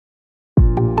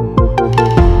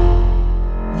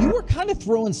kind of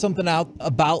throwing something out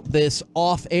about this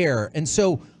off air. And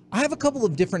so I have a couple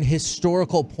of different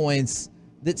historical points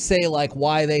that say like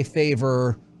why they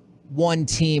favor one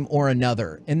team or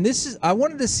another. And I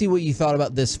wanted to see what you thought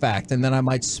about this fact, and then I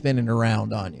might spin it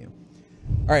around on you.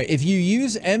 All right, if you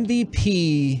use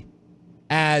MVP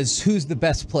as who's the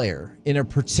best player in a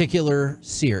particular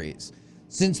series,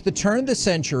 since the turn of the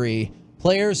century,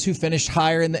 players who finished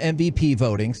higher in the MVP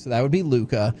voting, so that would be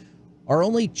Luka, are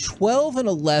only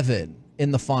 12-11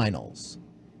 in the finals.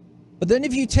 But then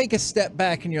if you take a step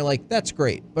back and you're like, that's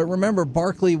great. But remember,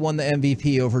 Barkley won the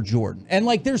MVP over Jordan. And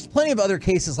like, there's plenty of other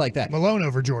cases like that. Malone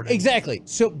over Jordan. Exactly.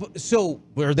 So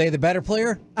were they the better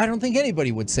player? I don't think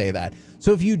anybody would say that.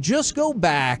 So if you just go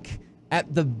back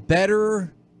at the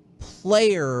better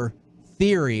player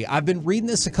theory, I've been reading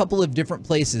this a couple of different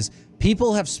places.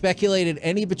 People have speculated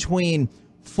any between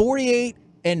 48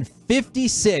 and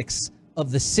 56 of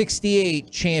the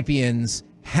 68 champions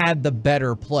had the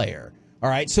better player. All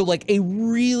right, so like a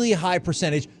really high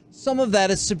percentage. Some of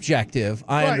that is subjective.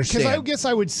 I understand. Because I guess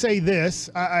I would say this.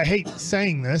 I hate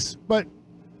saying this, but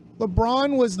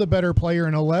LeBron was the better player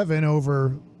in 11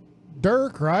 over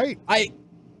Dirk, right?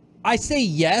 I say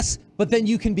yes, but then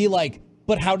you can be like,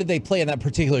 but how did they play in that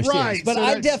particular series? Right, But so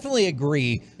I definitely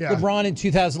agree. Yeah. LeBron in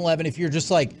 2011, if you're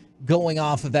just like going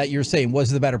off of that, you're saying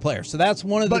was the better player. So that's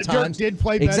one of the times. Dirk did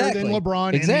play better than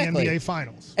LeBron in the NBA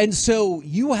Finals. And so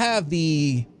you have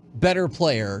the better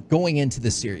player going into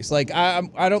this series. Like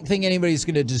I don't think anybody's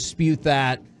going to dispute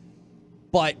that,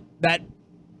 but that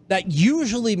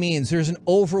usually means there's an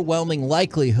overwhelming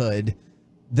likelihood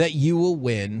that you will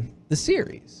win the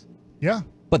series. Yeah.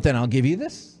 But then I'll give you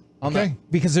this. Okay.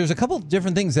 Because there's a couple of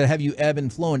different things that have you ebb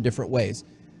and flow in different ways.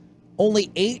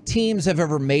 Only 8 teams have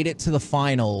ever made it to the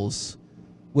finals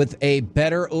with a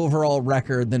better overall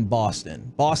record than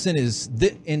Boston. Boston is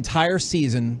the entire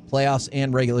season, playoffs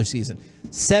and regular season,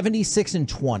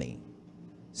 76-20.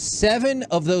 7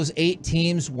 of those 8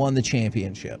 teams won the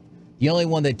championship. The only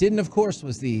one that didn't, of course,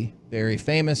 was the very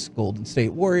famous Golden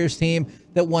State Warriors team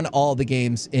that won all the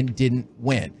games and didn't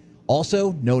win.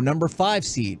 Also, no number 5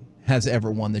 seed has ever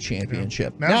won the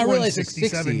championship. Yeah. Mavs won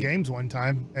 67 games one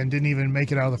time and didn't even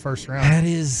make it out of the first round. That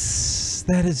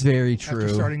is very true.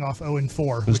 After starting off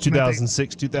 0-4. It was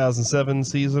 2006-2007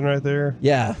 season right there.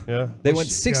 Yeah. Yeah. They went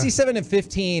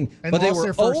 67-15, but they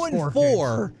were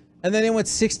 0-4, and then they went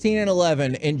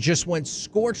 16-11 and just went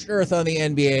scorched earth on the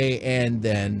NBA and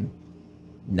then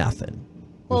nothing.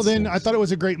 Well, then I thought it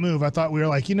was a great move. I thought we were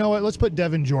like, you know what? Let's put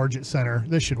Devin George at center.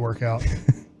 This should work out.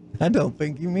 I don't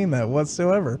think you mean that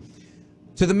whatsoever.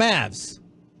 To the Mavs.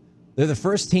 They're the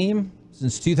first team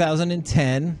since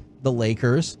 2010, the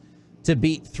Lakers, to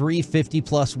beat 3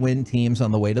 50-plus win teams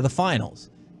on the way to the finals.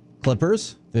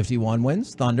 Clippers, 51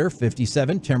 wins. Thunder,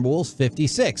 57. Timberwolves,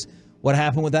 56. What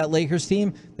happened with that Lakers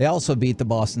team? They also beat the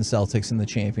Boston Celtics in the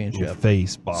championship.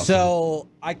 Face Boston. So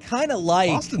I kind of like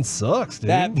Boston sucks,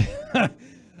 dude.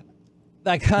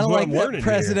 I kind of like that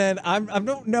precedent. I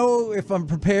don't know if I'm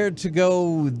prepared to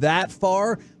go that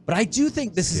far, but I do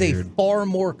think this is a far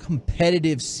more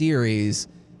competitive series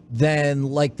than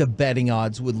like the betting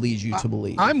odds would lead you to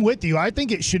believe. I'm with you. I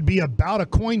think it should be about a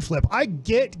coin flip. I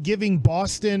get giving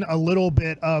Boston a little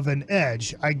bit of an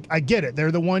edge. I get it.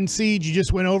 They're the 1 seed. You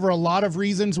just went over a lot of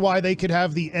reasons why they could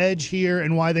have the edge here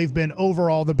and why they've been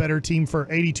overall the better team for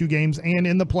 82 games and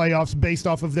in the playoffs based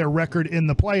off of their record in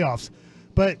the playoffs.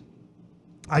 But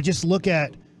I just look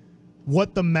at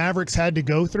what the Mavericks had to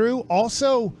go through.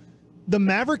 Also, the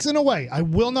Mavericks, in a way, I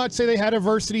will not say they had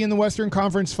adversity in the Western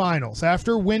Conference Finals.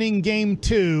 After winning Game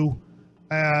 2,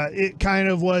 it kind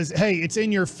of was, hey, it's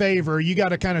in your favor. You got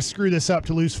to kind of screw this up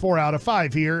to lose 4 out of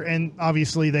 5 here, and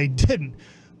obviously they didn't.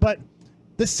 But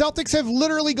the Celtics have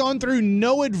literally gone through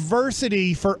no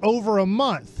adversity for over a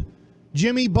month.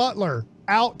 Jimmy Butler,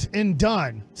 out and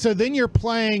done. So then you're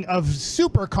playing a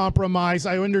super compromised.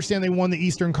 I understand they won the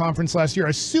Eastern Conference last year,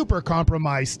 a super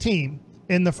compromised team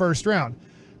in the first round.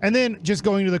 And then just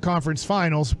going to the conference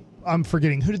finals, I'm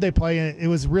forgetting. Who did they play? It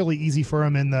was really easy for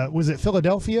them was it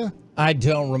Philadelphia? I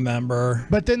don't remember.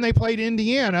 But then they played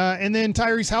Indiana, and then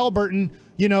Tyrese Halliburton,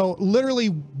 literally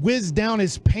whizzed down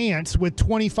his pants with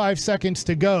 25 seconds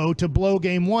to go to blow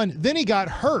game 1. Then he got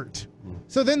hurt.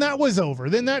 So then that was over.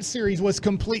 Then that series was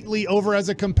completely over as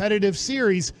a competitive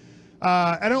series.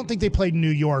 I don't think they played New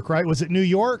York, right? Was it New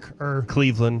York or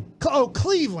Cleveland?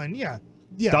 Cleveland, yeah.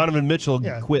 Donovan Mitchell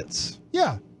quits.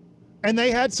 Yeah. And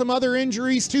they had some other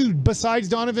injuries too, besides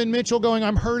Donovan Mitchell going,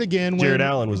 I'm hurt again. Jared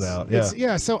Allen was out.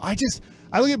 Yeah. So I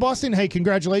look at Boston. Hey,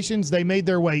 congratulations. They made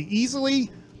their way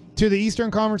easily to the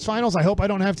Eastern Conference Finals. I hope I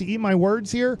don't have to eat my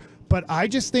words here. but I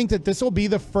just think that this will be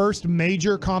the first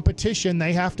major competition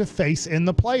they have to face in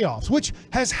the playoffs, which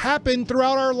has happened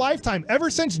throughout our lifetime. Ever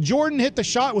since Jordan hit the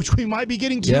shot, which we might be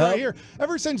getting to right here,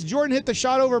 ever since Jordan hit the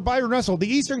shot over Byron Russell,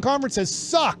 the Eastern Conference has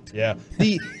sucked. Yeah.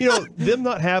 Them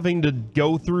not having to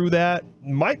go through that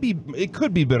it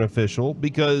could be beneficial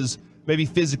because maybe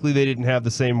physically they didn't have the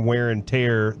same wear and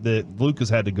tear that Lucas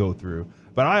had to go through.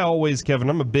 But I always, Kevin,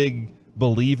 I'm a big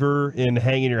believer in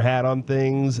hanging your hat on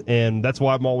things, and that's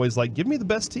why I'm always like, give me the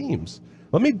best teams.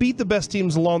 Let me beat the best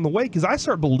teams along the way, because I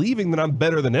start believing that I'm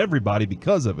better than everybody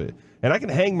because of it. And I can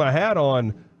hang my hat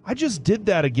on, I just did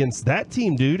that against that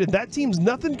team, dude, and that team's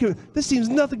nothing. This team's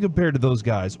nothing compared to those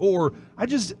guys. Or I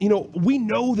just, we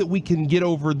know that we can get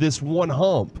over this one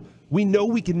hump. We know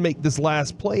we can make this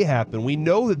last play happen. We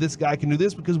know that this guy can do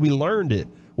this because we learned it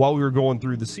while we were going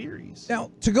through the series.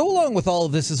 Now, to go along with all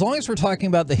of this, as long as we're talking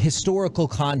about the historical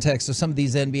context of some of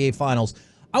these NBA finals,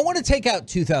 I want to take out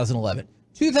 2011.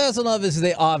 2011 is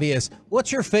the obvious. What's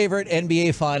your favorite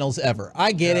NBA finals ever?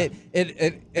 I get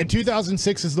it. And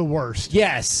 2006 is the worst.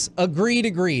 Yes,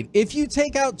 agreed. If you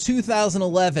take out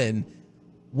 2011,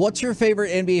 what's your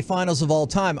favorite NBA finals of all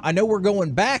time? I know we're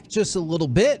going back just a little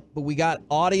bit, but we got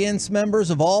audience members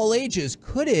of all ages.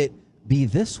 Could it be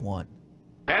this one?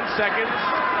 10 seconds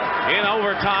in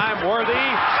overtime. Worthy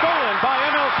stolen by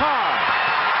Emil Carr.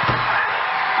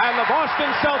 And the Boston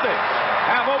Celtics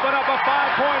have opened up a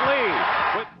 5-point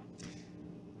lead.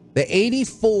 The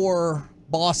 84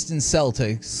 Boston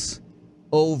Celtics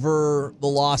over the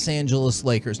Los Angeles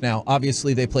Lakers. Now,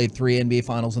 obviously, they played 3 NBA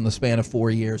finals in the span of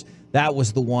 4 years. That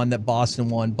was the one that Boston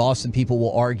won. Boston people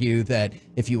will argue that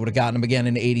if you would have gotten them again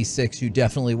in 86, you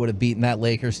definitely would have beaten that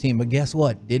Lakers team. But guess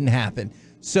what? Didn't happen.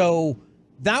 So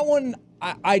that one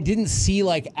I didn't see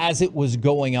like as it was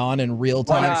going on in real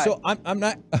time. So I'm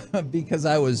not because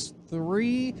I was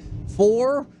 3,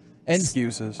 4. And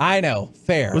excuses. I know,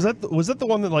 fair. Was that the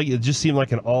one that like it just seemed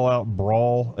like an all-out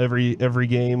brawl every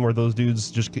game where those dudes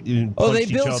just punched they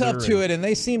each built other up to it and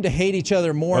they seemed to hate each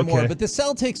other more and more. But the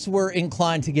Celtics were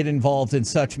inclined to get involved in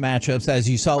such matchups as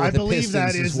you saw with the Pistons as well.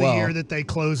 I believe that is the year that they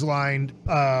clotheslined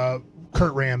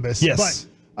Kurt Rambis. Yes,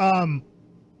 but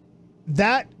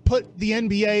that put the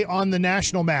NBA on the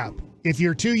national map. If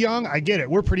you're too young, I get it.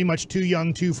 We're pretty much too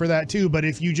young too for that too. But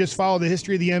if you just follow the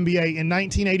history of the NBA in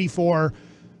 1984.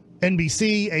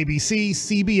 NBC, ABC,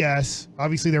 CBS,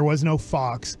 obviously there was no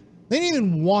Fox. They didn't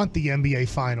even want the NBA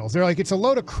Finals. They're like, it's a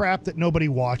load of crap that nobody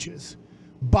watches.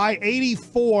 By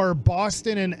 84,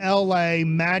 Boston and LA,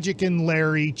 Magic and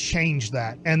Larry changed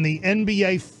that. And the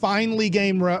NBA finally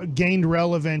gained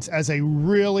relevance as a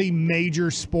really major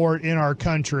sport in our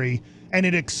country. And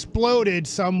it exploded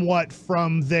somewhat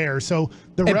from there. So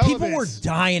people were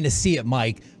dying to see it,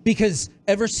 Mike, because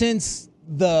ever since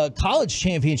the college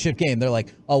championship game, they're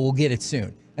like, oh, we'll get it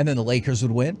soon. And then the Lakers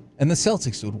would win and the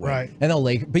Celtics would win. Right. And the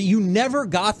Lakers, but you never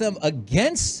got them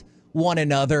against one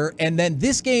another. And then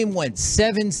this series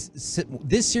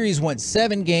went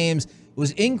 7 games. It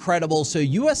was incredible. So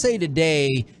USA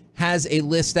Today has a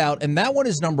list out, and that one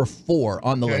is number 4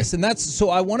 on the list. And so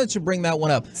I wanted to bring that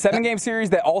one up. 7-game series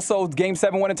that also game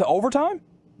 7 went into overtime?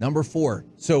 Number 4.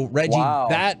 So Reggie,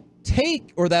 that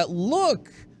take or that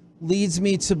look leads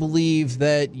me to believe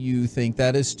that you think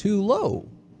that is too low.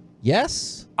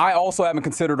 Yes? I also haven't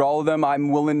considered all of them. I'm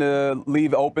willing to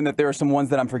leave open that there are some ones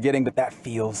that I'm forgetting, but that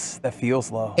feels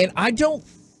low. And I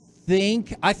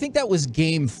think that was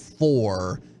game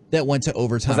 4 that went to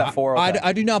overtime. Was that 4? Okay.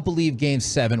 I do not believe game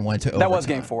 7 went to overtime. That was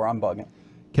game 4. I'm bugging.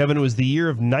 Kevin, it was the year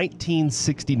of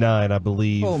 1969, I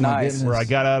believe. Oh, my goodness. Where I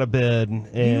got out of bed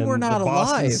and you were not the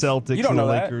Boston alive. Celtics you don't and the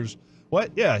know Lakers.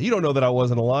 What? Yeah, you don't know that I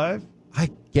wasn't alive. I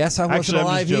guess I wasn't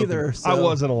alive either. So. I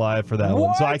wasn't alive for that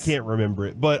one, so I can't remember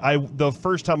it. But the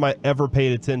first time I ever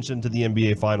paid attention to the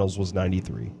NBA Finals was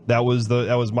 '93. That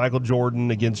was Michael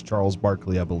Jordan against Charles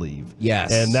Barkley, I believe.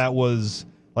 Yes, and that was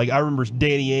like I remember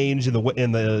Danny Ainge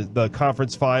in the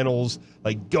conference finals,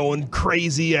 like going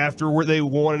crazy after where they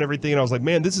won and everything. And I was like,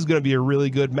 man, this is going to be a really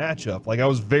good matchup. Like I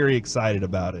was very excited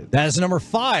about it. That is number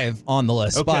 5 on the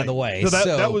list, by the way. So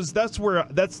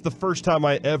that's the first time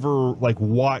I ever like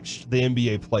watched the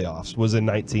NBA playoffs was in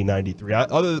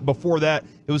 1993. Before that,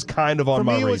 it was kind of on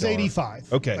my radar. For me, it was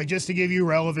 85. Okay, like just to give you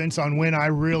relevance on when I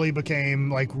really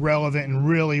became like relevant and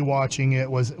really watching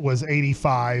it was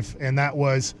 85, and that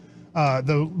was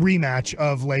the rematch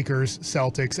of Lakers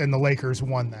Celtics, and the Lakers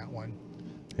won that one.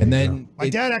 And then my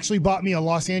dad actually bought me a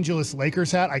Los Angeles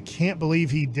Lakers hat. I can't believe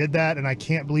he did that, and I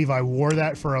can't believe I wore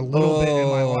that for a little bit in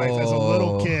my life as a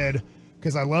little kid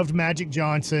because I loved Magic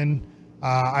Johnson.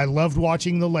 I loved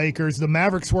watching the Lakers. The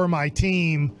Mavericks were my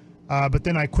team But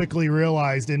then I quickly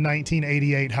realized in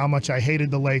 1988 how much I hated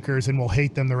the Lakers and will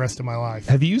hate them the rest of my life.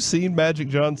 Have you seen Magic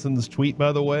Johnson's tweet,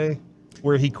 by the way,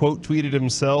 where he quote tweeted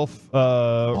himself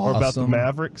about the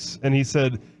Mavericks? And he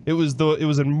said, it was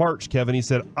in March, Kevin. He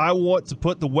said, I want to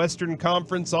put the Western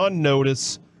Conference on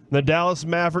notice. The Dallas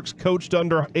Mavericks, coached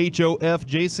under HOF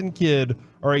Jason Kidd,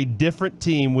 are a different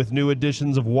team with new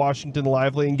additions of Washington,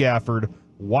 Lively, and Gafford.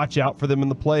 Watch out for them in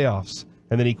the playoffs.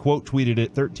 And then he quote tweeted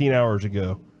it 13 hours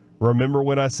ago. Remember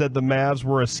when I said the Mavs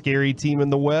were a scary team in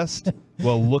the West?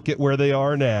 Well, look at where they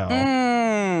are now.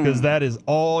 Because that is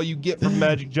all you get from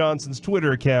Magic Johnson's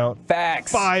Twitter account.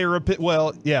 Facts.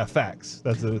 Well, yeah, facts.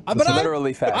 That's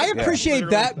literally facts. I appreciate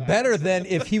that better than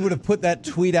if he would have put that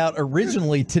tweet out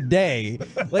originally today.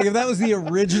 Like if that was the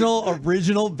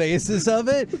original basis of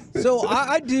it. So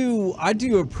I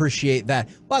do appreciate that.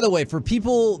 By the way, for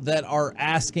people that are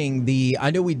asking I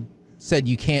know we said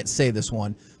you can't say this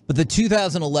one, but the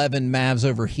 2011 Mavs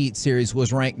over Heat series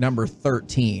was ranked number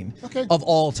 13 of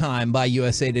all time by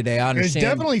USA Today. I understand. It's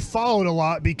definitely followed a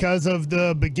lot because of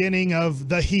the beginning of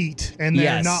the Heat, and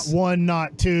they're not 1,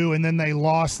 not 2, and then they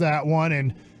lost that one.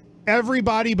 And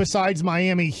everybody besides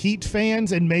Miami Heat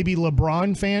fans and maybe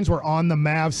LeBron fans were on the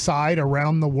Mavs side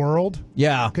around the world.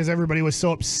 Yeah. Because everybody was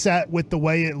so upset with the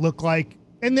way it looked like.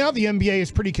 And now the NBA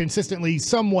is pretty consistently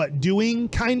somewhat doing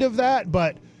kind of that,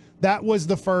 but that was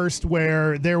the first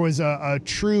where there was a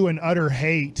true and utter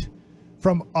hate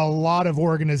from a lot of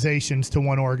organizations to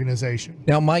one organization.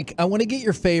 Now, Mike, I want to get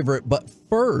your favorite, but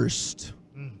first,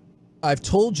 I've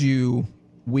told you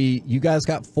you guys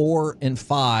got 4 and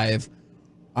 5.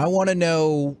 I want to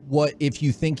know if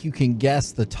you think you can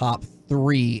guess the top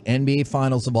 3 NBA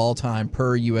finals of all time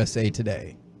per USA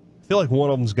Today. I feel like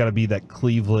one of them's got to be that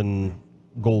Cleveland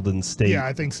Golden State. Yeah,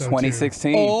 I think so.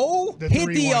 2016. Oh, hit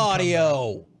the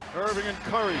audio. Irving and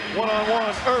Curry,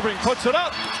 one-on-one. Irving puts it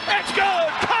up. It's good!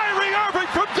 Kyrie Irving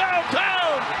from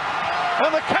downtown!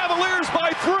 And the Cavaliers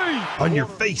by 3. On your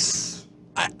face.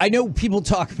 I know people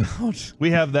talk about.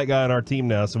 We have that guy on our team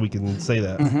now, so we can say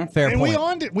that. Fair and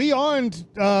point. we owned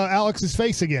Alex's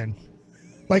face again.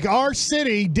 Like our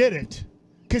city did it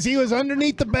because he was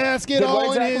underneath the basket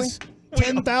all in his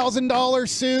 $10,000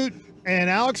 suit.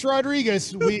 And Alex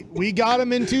Rodriguez, we got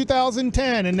him in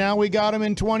 2010, and now we got him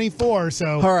in 24.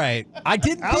 So, all right, I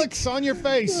didn't. Alex, on your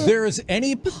face. There is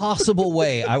any possible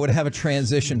way I would have a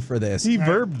transition for this. He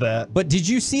verbed that. But did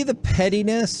you see the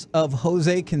pettiness of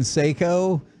Jose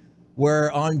Canseco,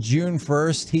 where on June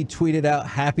 1st he tweeted out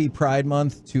 "Happy Pride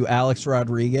Month" to Alex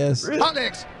Rodriguez?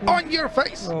 Alex, on your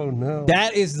face. Oh no!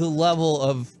 That is the level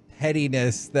of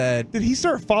pettiness that. Did he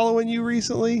start following you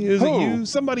recently? Is it you?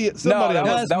 Somebody No, that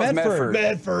else. was Medford.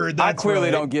 Medford. I clearly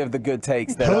don't give the good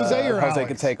takes that Jose or Jose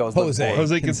Alex? Canseco's Jose.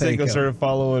 Jose Canseco started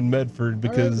following Medford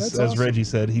because, that's as awesome. Reggie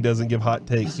said, he doesn't give hot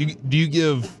takes. Do you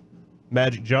give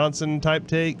Magic Johnson type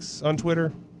takes on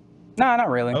Twitter? No, not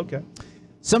really. Okay.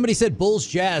 Somebody said Bulls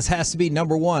Jazz has to be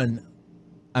number 1.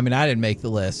 I mean, I didn't make the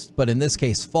list, but in this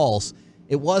case, false.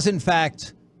 It was, in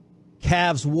fact,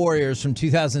 Cavs Warriors from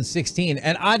 2016.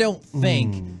 And I don't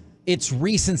think it's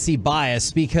recency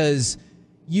bias because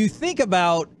you think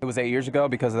about. It was 8 years ago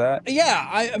because of that.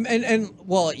 Yeah.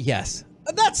 Well, yes.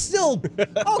 That's still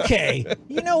okay.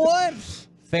 You know what?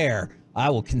 Fair. I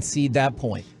will concede that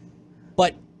point.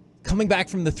 But coming back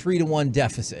from the 3-1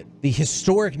 deficit, the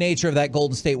historic nature of that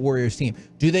Golden State Warriors team,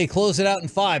 do they close it out in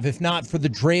 5 if not for the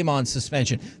Draymond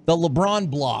suspension, the LeBron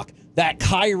block, that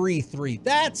Kyrie 3,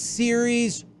 that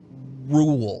series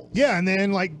rule? Yeah, and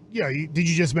then did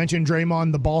you just mention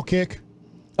Draymond the ball kick?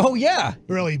 Oh yeah,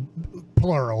 really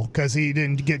plural because he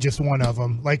didn't get just one of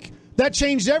them. Like that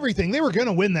changed everything. They were going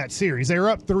to win that series. They were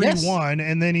up 3-1,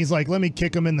 and then he's like, "Let me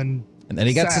kick him in the." And then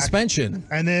he got sack. suspension.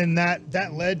 And then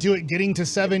that led to it getting to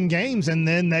 7 games. And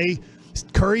then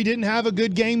Curry didn't have a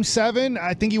good game 7.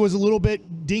 I think he was a little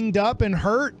bit dinged up and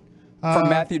hurt. From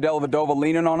Matthew Dellavedova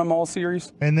leaning on him all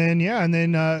series. And then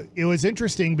it was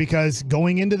interesting because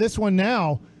going into this one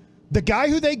now, the guy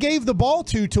who they gave the ball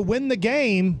to win the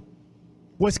game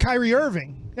was Kyrie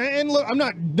Irving. And look, I'm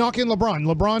not knocking LeBron.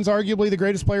 LeBron's arguably the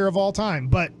greatest player of all time.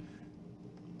 But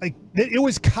it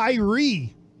was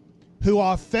Kyrie who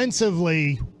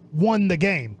offensively won the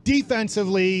game.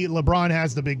 Defensively, LeBron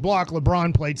has the big block.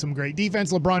 LeBron played some great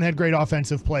defense. LeBron had great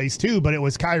offensive plays too, but it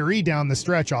was Kyrie down the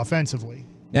stretch offensively.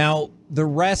 Now, the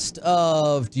rest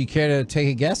of, do you care to take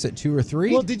a guess at 2 or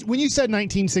 3? Well, when you said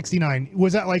 1969,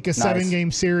 was that like a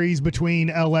 7-game series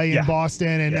between L.A. and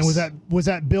Boston? And was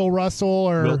that Bill Russell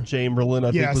or Wilt Chamberlain?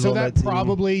 I think was so on that that team.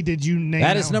 probably. Did you name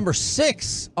that is number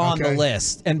 6 on the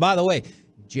list. And by the way,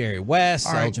 Jerry West,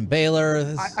 All right. Elgin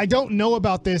Baylor. I don't know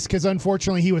about this because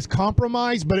unfortunately he was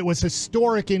compromised, but it was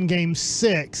historic in Game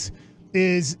 6.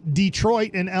 Is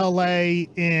Detroit and LA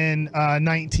in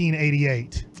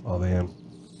 1988? Oh man.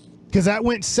 Because that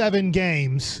went 7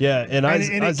 games. Yeah, and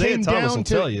it Isaiah came Thomas down will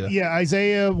to, tell you. Yeah,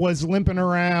 Isaiah was limping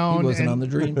around. He wasn't on the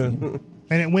dream team.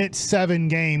 And it went 7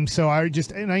 games. So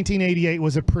 1988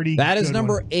 was a pretty That is good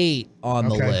number one. 8 on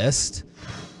the Okay. list.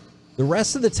 The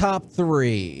rest of the top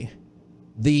 3,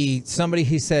 somebody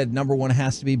he said number 1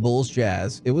 has to be Bulls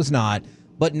Jazz. It was not.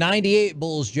 But 98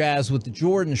 Bulls Jazz with the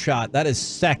Jordan shot, that is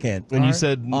second And you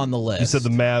said on the list. You said the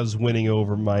Mavs winning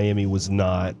over Miami was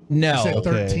not. No. You said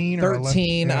Okay. 13 or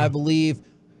 13, 11? Yeah. I believe.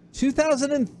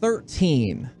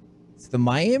 2013, it's the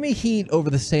Miami Heat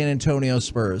over the San Antonio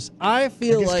Spurs. I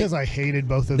feel like because I hated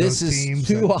both of this those is teams.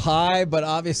 too high, but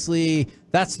obviously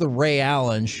that's the Ray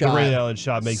Allen shot. The Ray Allen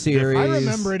shot makes a series. I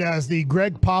remember it as the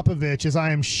Greg Popovich, as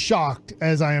I am shocked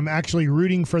as I am actually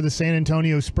rooting for the San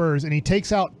Antonio Spurs, and he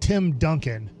takes out Tim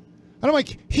Duncan. And I'm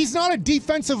like, he's not a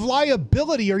defensive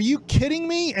liability. Are you kidding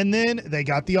me? And then they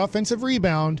got the offensive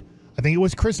rebound. I think it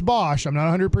was Chris Bosh. I'm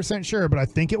not 100% sure, but I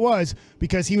think it was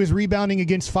because he was rebounding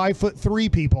against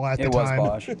 5'3" people at the time.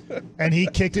 It was Bosh. And he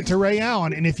kicked it to Ray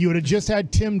Allen. And if you would have just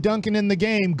had Tim Duncan in the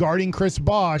game guarding Chris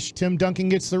Bosh, Tim Duncan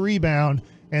gets the rebound,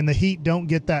 and the Heat don't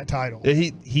get that title.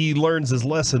 He learns his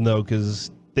lesson though, because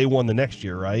they won the next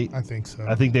year, right? I think so.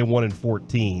 I think they won in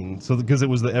 14. So because it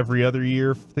was the every other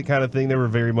year the kind of thing, they were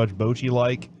very much Bochy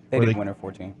like. They didn't win in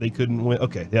 14. They couldn't win.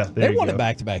 Okay, yeah, there They you won go. it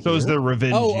back-to-back So it was year. their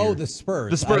revenge. Oh, year. the Spurs.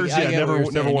 The Spurs, I get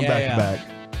what never you're won saying. back Yeah, to yeah.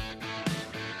 back.